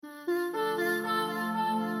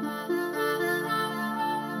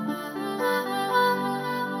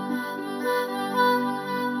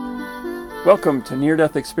Welcome to Near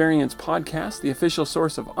Death Experience Podcast, the official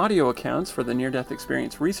source of audio accounts for the Near Death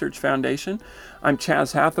Experience Research Foundation. I'm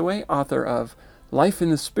Chaz Hathaway, author of Life in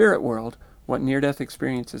the Spirit World, What Near-Death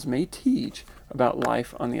Experiences May Teach About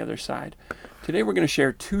Life on the Other Side. Today we're going to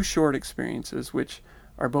share two short experiences which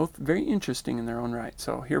are both very interesting in their own right.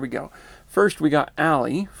 So here we go. First, we got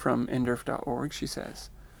Allie from ndurf.org. She says,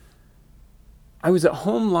 I was at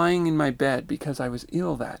home lying in my bed because I was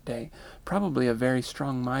ill that day, probably a very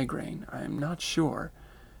strong migraine, I am not sure,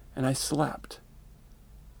 and I slept.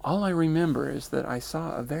 All I remember is that I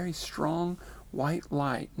saw a very strong white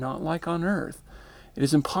light, not like on earth. It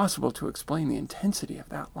is impossible to explain the intensity of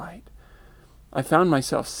that light. I found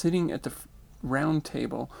myself sitting at the round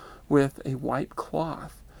table with a white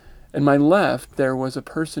cloth. At my left there was a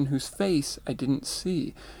person whose face I didn't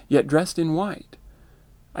see, yet dressed in white.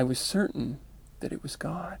 I was certain that it was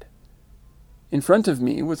God. In front of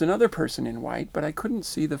me was another person in white, but I couldn't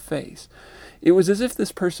see the face. It was as if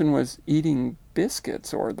this person was eating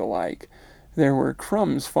biscuits or the like. There were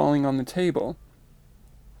crumbs falling on the table.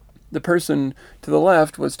 The person to the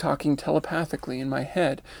left was talking telepathically in my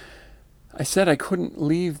head. I said I couldn't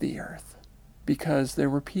leave the earth because there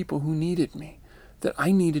were people who needed me, that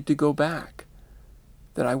I needed to go back,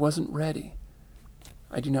 that I wasn't ready.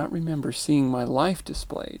 I do not remember seeing my life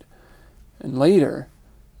displayed. And later,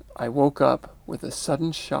 I woke up with a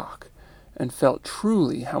sudden shock and felt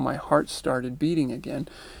truly how my heart started beating again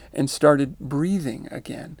and started breathing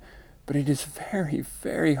again. But it is very,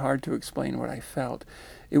 very hard to explain what I felt.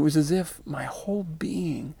 It was as if my whole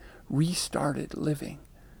being restarted living.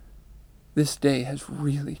 This day has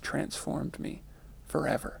really transformed me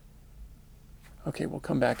forever. Okay, we'll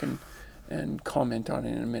come back and comment on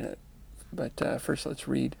it in a minute. But first let's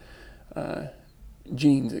read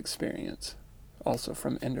Jean's experience, also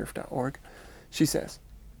from ndurf.org. She says,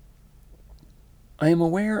 I am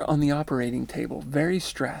aware on the operating table, very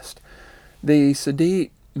stressed. They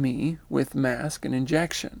sedate me with mask and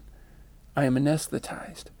injection. I am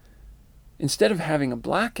anesthetized. Instead of having a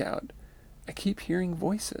blackout, I keep hearing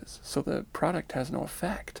voices, so the product has no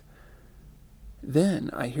effect.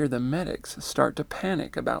 Then I hear the medics start to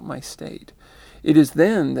panic about my state. It is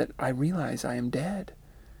then that I realize I am dead.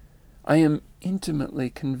 I am intimately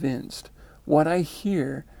convinced what I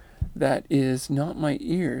hear that is not my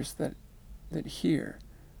ears that hear.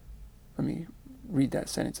 Let me read that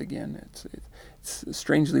sentence again. It's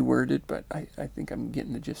strangely worded, but I think I'm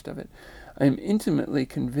getting the gist of it. I am intimately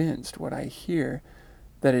convinced what I hear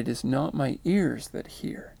that it is not my ears that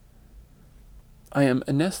hear. I am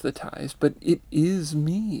anesthetized, but it is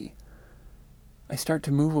me. I start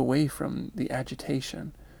to move away from the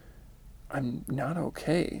agitation. I'm not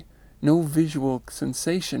okay. No visual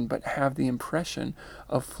sensation, but have the impression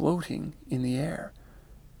of floating in the air.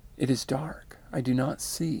 It is dark. I do not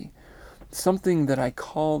see. Something that I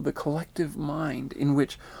call the collective mind, in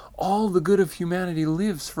which all the good of humanity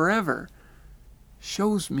lives forever,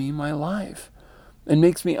 shows me my life and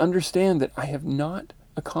makes me understand that I have not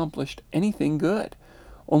accomplished anything good.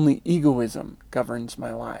 Only egoism governs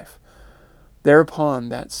my life. Thereupon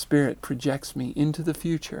that spirit projects me into the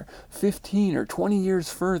future, 15 or 20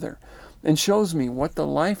 years further, and shows me what the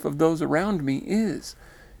life of those around me is,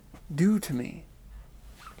 due to me,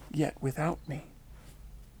 yet without me.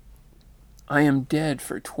 I am dead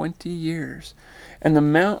for 20 years, and the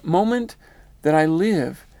moment that I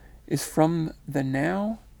live is from the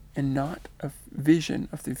now and not a vision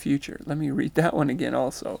of the future. Let me read that one again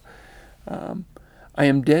also. I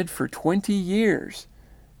am dead for 20 years,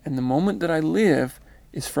 and the moment that I live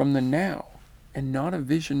is from the now and not a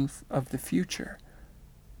vision of the future.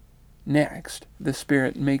 Next, the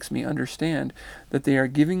Spirit makes me understand that they are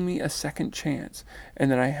giving me a second chance and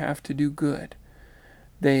that I have to do good.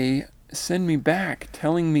 They send me back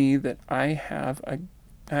telling me that I have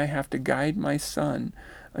to guide my son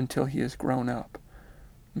until he is grown up.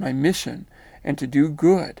 My mission, and to do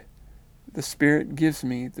good. The Spirit gives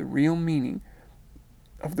me the real meaning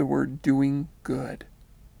of the word doing good.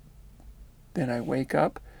 Then I wake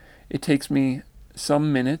up. It takes me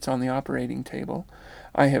some minutes on the operating table.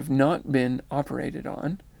 I have not been operated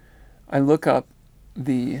on. I look up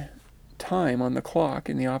the time on the clock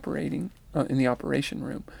in the operation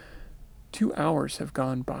room. 2 hours have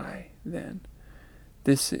gone by then.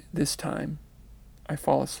 This time, I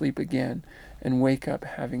fall asleep again and wake up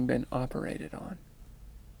having been operated on.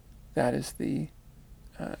 That is the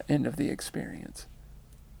end of the experience.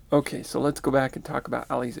 Okay, so let's go back and talk about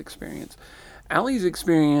Allie's experience. Allie's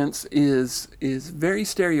experience is very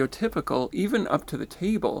stereotypical, even up to the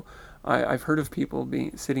table. I've heard of people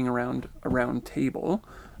sitting around a round table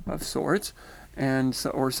of sorts, and so,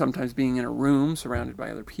 or sometimes being in a room surrounded by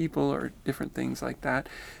other people or different things like that.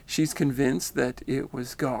 She's convinced that it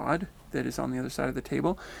was God that is on the other side of the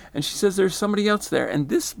table, and she says there's somebody else there. And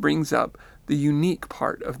this brings up the unique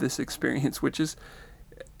part of this experience, which is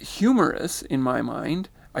humorous in my mind.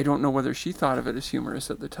 I don't know whether she thought of it as humorous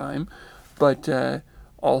at the time, but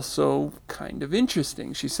also kind of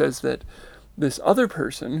interesting. She says that this other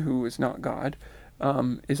person, who is not God,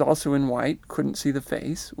 is also in white, couldn't see the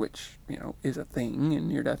face, which, is a thing in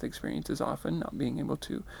near-death experiences often, not being able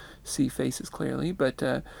to see faces clearly.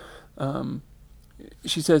 But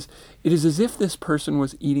she says, it is as if this person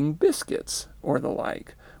was eating biscuits or the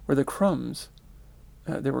like, where there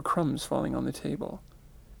were crumbs falling on the table.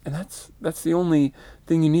 And that's the only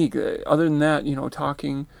thing unique. Other than that,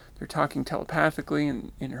 they're talking telepathically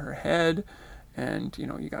in her head, and,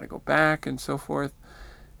 you got to go back and so forth.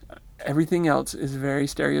 Everything else is very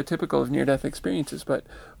stereotypical of near-death experiences. But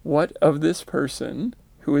what of this person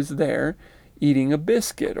who is there eating a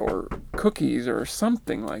biscuit or cookies or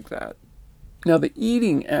something like that? Now, the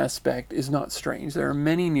eating aspect is not strange. There are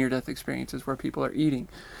many near-death experiences where people are eating.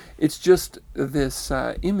 It's just this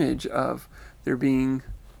image of there being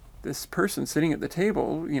this person sitting at the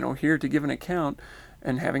table, here to give an account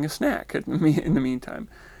and having a snack in the meantime.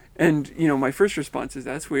 And, my first response is,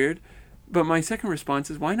 that's weird. But my second response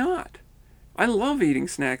is, why not? I love eating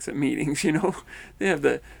snacks at meetings. They have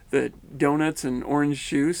the donuts and orange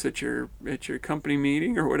juice at your company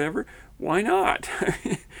meeting or whatever. Why not?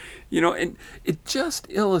 And it just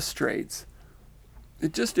illustrates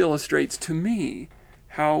to me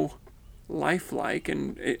how lifelike,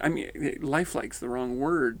 and lifelike's the wrong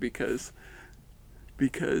word because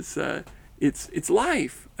it's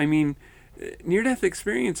life. Near-death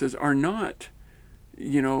experiences are not,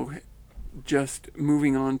 just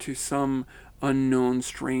moving on to some unknown,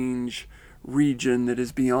 strange region that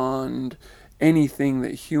is beyond anything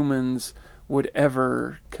that humans would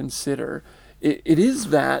ever consider. It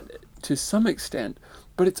is that to some extent,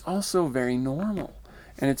 but it's also very normal.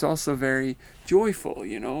 And it's also very joyful,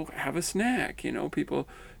 have a snack. People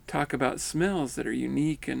talk about smells that are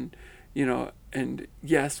unique, and, and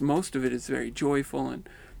yes, most of it is very joyful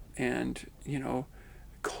and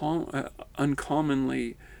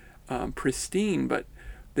uncommonly pristine, but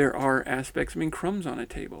there are aspects. Crumbs on a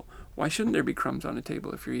table. Why shouldn't there be crumbs on a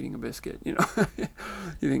table if you're eating a biscuit? You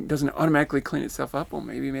think, doesn't it automatically clean itself up? Well,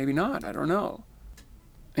 maybe not. I don't know.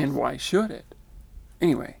 And why should it?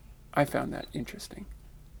 Anyway, I found that interesting.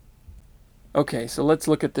 Okay, so let's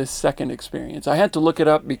look at this second experience. I had to look it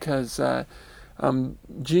up because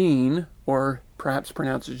Jean, or perhaps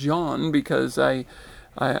pronounced Jean, because I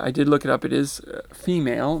did look it up. It is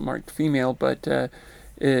female, marked female, but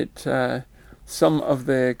some of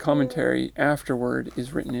the commentary afterward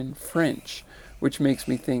is written in French, which makes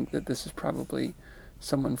me think that this is probably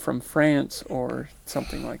someone from France or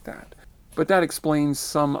something like that. But that explains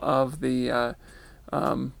some of the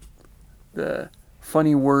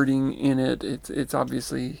funny wording in it. It's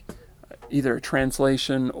obviously either a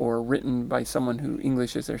translation or written by someone who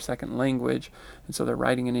English is their second language, and so they're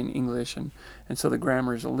writing it in English, and so the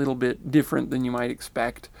grammar is a little bit different than you might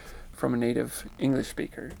expect from a native English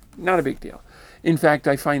speaker. Not a big deal. In fact,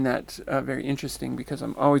 I find that very interesting because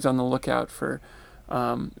I'm always on the lookout for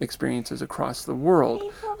experiences across the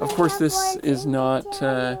world. Of course, this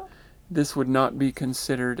would not be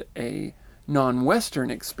considered a non-Western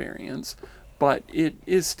experience, but it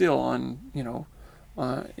is still on,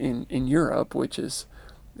 in Europe, which is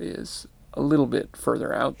a little bit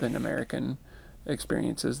further out than American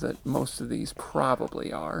experiences that most of these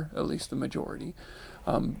probably are, at least the majority.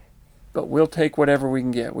 But we'll take whatever we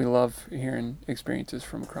can get. We love hearing experiences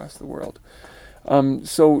from across the world.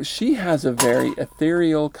 So she has a very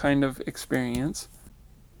ethereal kind of experience.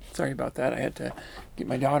 Sorry about that. I had to get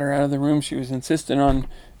my daughter out of the room. She was insistent on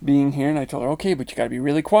being here, and I told her, okay, but you got to be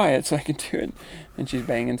really quiet so I can do it. And she's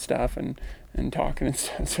banging stuff and talking and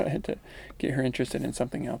stuff, so I had to get her interested in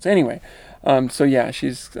something else. Anyway, so yeah,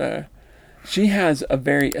 she has a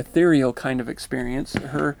very ethereal kind of experience.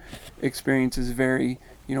 Her experience is very,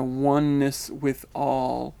 oneness with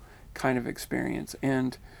all kind of experience.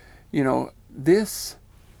 And, this,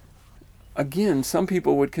 again, some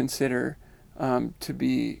people would consider to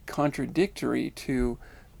be contradictory to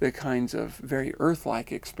the kinds of very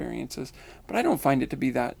earth-like experiences, but I don't find it to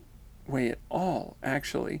be that way at all,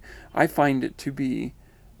 actually. I find it to be,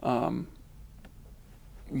 the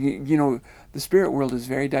spirit world is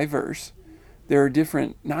very diverse. There are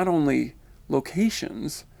different, not only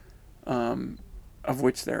locations, of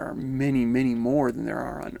which there are many, many more than there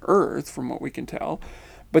are on Earth, from what we can tell,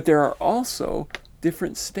 but there are also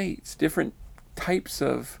different states, different types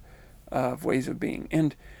of of ways of being.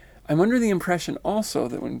 And I'm under the impression also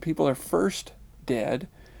that when people are first dead,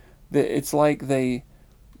 that it's like they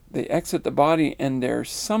exit the body and they're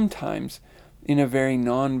sometimes in a very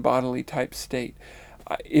non-bodily type state.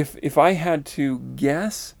 If I had to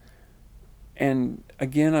guess, and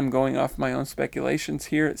again I'm going off my own speculations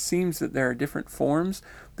here, it seems that there are different forms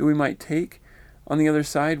that we might take on the other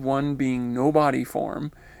side, one being no body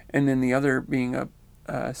form, and then the other being a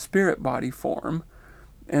spirit body form.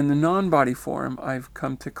 And the non-body form I've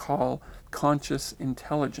come to call conscious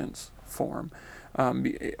intelligence form.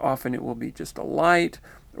 Often it will be just a light,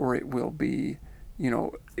 or it will be,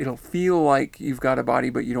 it'll feel like you've got a body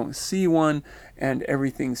but you don't see one, and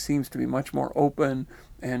everything seems to be much more open,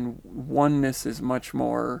 and oneness is much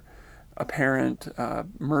more apparent.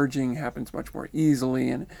 Merging happens much more easily,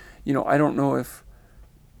 and I don't know if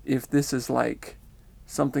this is like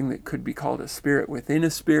something that could be called a spirit within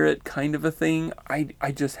a spirit kind of a thing.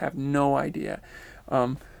 I just have no idea.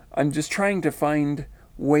 I'm just trying to find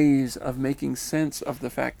ways of making sense of the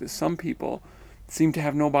fact that some people seem to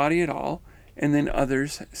have no body at all, and then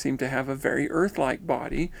others seem to have a very earth-like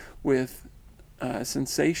body with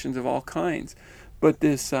sensations of all kinds. But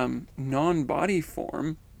this non-body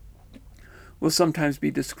form will sometimes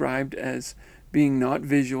be described as being not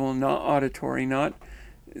visual, not auditory, not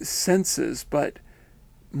senses, but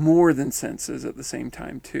more than senses at the same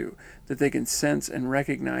time too. That they can sense and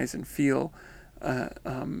recognize and feel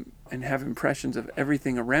and have impressions of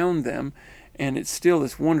everything around them, and it's still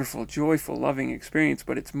this wonderful, joyful, loving experience,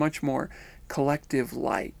 but it's much more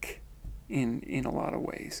collective-like in a lot of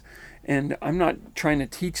ways. And I'm not trying to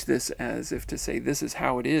teach this as if to say this is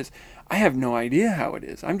how it is. I have no idea how it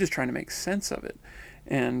is. I'm just trying to make sense of it.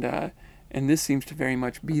 And this seems to very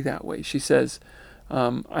much be that way. She says,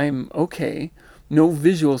 I'm okay. No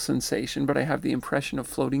visual sensation, but I have the impression of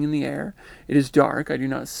floating in the air. It is dark. I do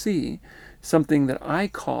not see. Something that I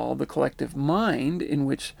call the collective mind, in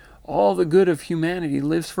which all the good of humanity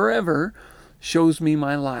lives forever, shows me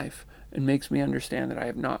my life and makes me understand that I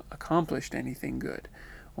have not accomplished anything good.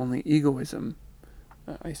 Only egoism,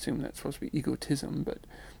 I assume that's supposed to be egotism, but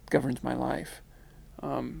governs my life.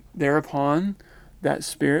 Thereupon, that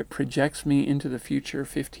spirit projects me into the future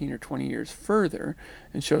 15 or 20 years further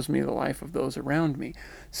and shows me the life of those around me.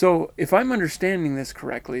 So if I'm understanding this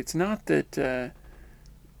correctly, it's not that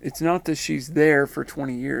she's there for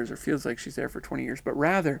 20 years or feels like she's there for 20 years, but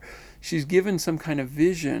rather she's given some kind of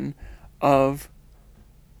vision of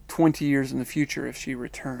 20 years in the future if she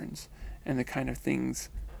returns, and the kind of things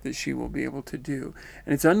that she will be able to do.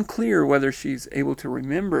 And it's unclear whether she's able to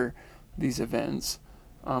remember these events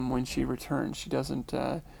when she returns. She doesn't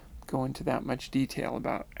go into that much detail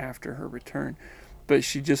about after her return, but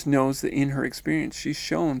she just knows that in her experience she's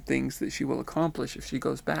shown things that she will accomplish if she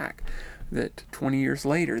goes back, that 20 years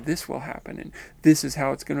later this will happen, and this is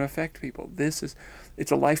how it's going to affect people. It's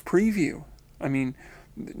a life preview. I mean,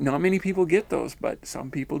 not many people get those, but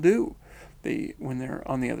some people do. When they're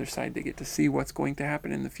on the other side, they get to see what's going to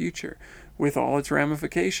happen in the future with all its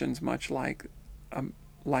ramifications, much like a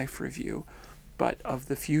life review, but of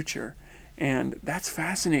the future. And that's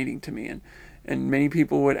fascinating to me. And many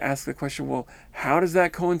people would ask the question, well, how does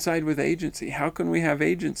that coincide with agency? How can we have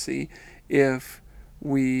agency if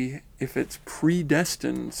it's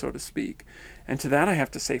predestined, so to speak? And to that I have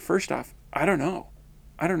to say, first off, I don't know.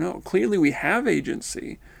 Clearly we have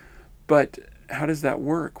agency, but how does that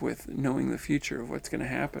work with knowing the future of what's going to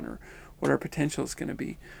happen or what our potential is going to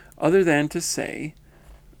be? Other than to say,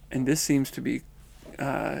 and this seems to be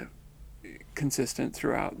consistent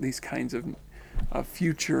throughout these kinds of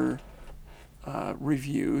future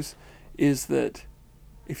reviews, is that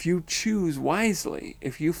if you choose wisely,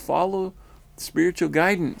 if you follow spiritual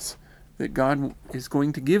guidance that God is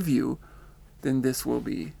going to give you, then this will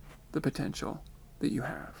be the potential that you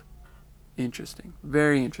have. Interesting.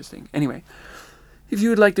 Very interesting. Anyway, if you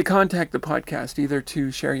would like to contact the podcast, either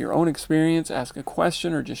to share your own experience, ask a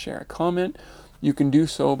question, or just share a comment, you can do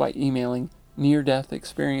so by emailing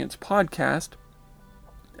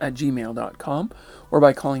near-death-experience-podcast@gmail.com or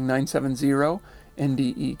by calling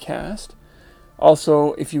 970-NDE-CAST.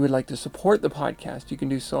 Also, if you would like to support the podcast, you can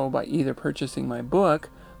do so by either purchasing my book,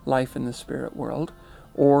 Life in the Spirit World,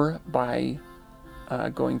 or by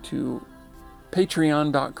going to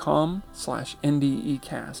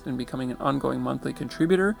patreon.com/NDEcast and becoming an ongoing monthly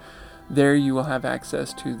contributor. There you will have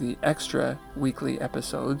access to the extra weekly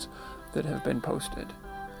episodes that have been posted.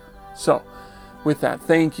 So, with that,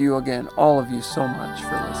 thank you again, all of you, so much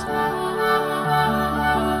for listening.